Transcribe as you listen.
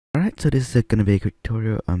Alright, so this is gonna be a quick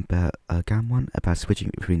tutorial about Gaomon, about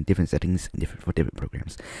switching between different settings and for different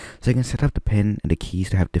programs. So you can set up the pen and the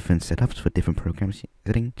keys to have different setups for different programs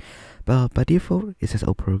setting. But by default, it says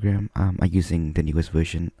all program. I'm using the newest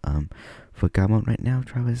version for Gaomon right now,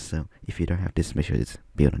 drivers. So if you don't have this, make sure it's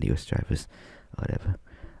built on the newest drivers or whatever.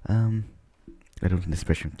 I don't think the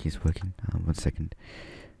expression key is working. 1 second.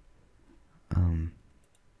 You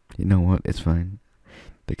know what? It's fine.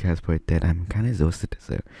 The cat's probably dead. I'm kind of exhausted,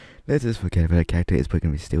 so let's just forget about the character. It's probably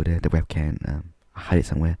gonna be still there. The webcam, I'll hide it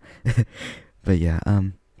somewhere. But yeah,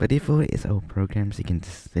 by default, it's all programs. You can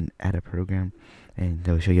just then add a program, and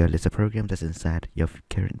they'll show you a list of programs that's inside your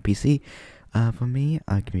current PC. For me,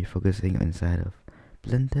 I can be focusing on inside of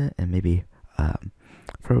Blender and maybe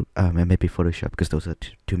and maybe Photoshop, because those are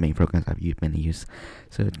two main programs I've mainly used.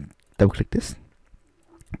 So double click this,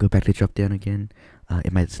 go back to drop down again.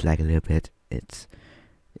 It might lag a little bit. It's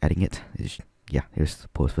adding it. Yeah, here's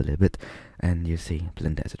pause for a little bit, and you see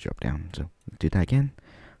Blender as a drop down. So do that again.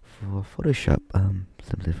 For Photoshop,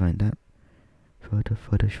 simply find that.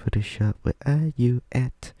 Photoshop, where are you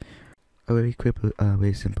at? A very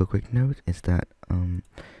simple quick note is that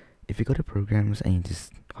if you go to programs and you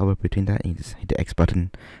just hover between that and you just hit the X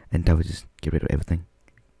button, and that will just get rid of everything.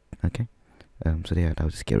 Okay. So yeah, that will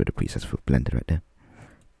just get rid of presets for Blender right there.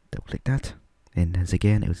 Double click that, and once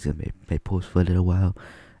again, it was gonna may pause for a little while,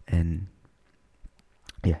 and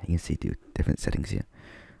yeah, you can see the different settings here.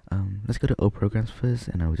 Let's go to all programs first,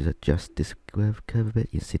 and I will just adjust this curve a bit.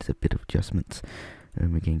 You see there's a bit of adjustments,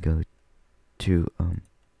 and we can go to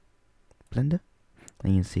Blender,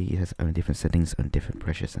 and you can see it has own different settings on different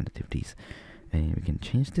pressure sensitivities, and we can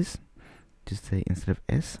change this. Just say instead of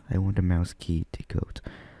S, I want the mouse key to go to,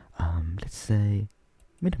 let's say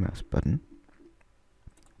middle mouse button,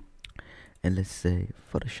 and let's say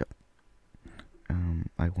Photoshop.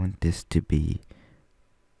 I want this to be,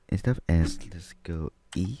 instead of S, let's go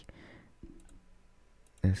E.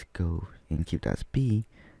 Let's go and keep that as B.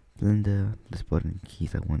 Blender, this button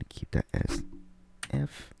keys, I want to keep that as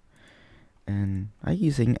F. And I'm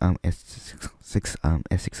using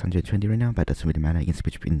S620 right now, but that doesn't really matter. I can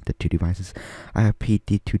switch between the two devices. I have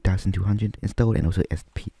PD2200 installed and also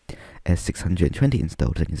S620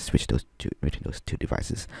 installed, so I can switch those between those two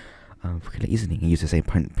devices fairly easily, and use the same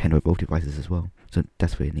pen with both devices as well. So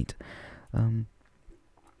that's very neat.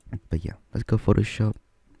 But yeah, let's go Photoshop,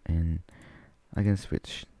 and I can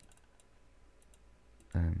switch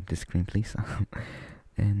this screen, please.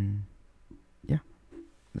 And yeah,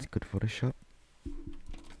 let's go to Photoshop,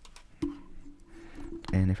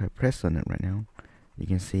 and if I press on it right now, you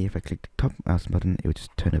can see if I click the top mouse button, it will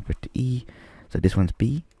just turn over to E. So this one's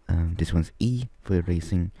B, this one's E for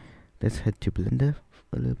erasing. Let's head to Blender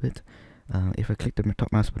for a little bit. If I click the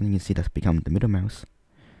top mouse button, you can see that's become the middle mouse,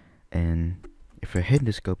 and if I head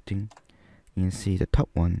to sculpting, you can see the top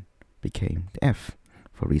one became the F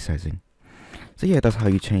for resizing. So yeah, that's how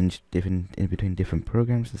you change in between different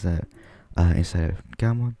programs inside of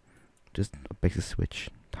Gaomon. Just a basic switch,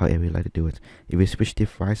 however you like to do it. If you switch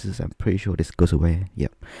devices, I'm pretty sure this goes away.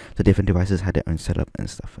 Yep. So different devices had their own setup and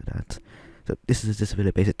stuff like that. So this is just a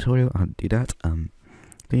really basic tutorial on how to do that.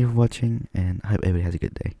 Thank you for watching, and I hope everybody has a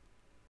good day.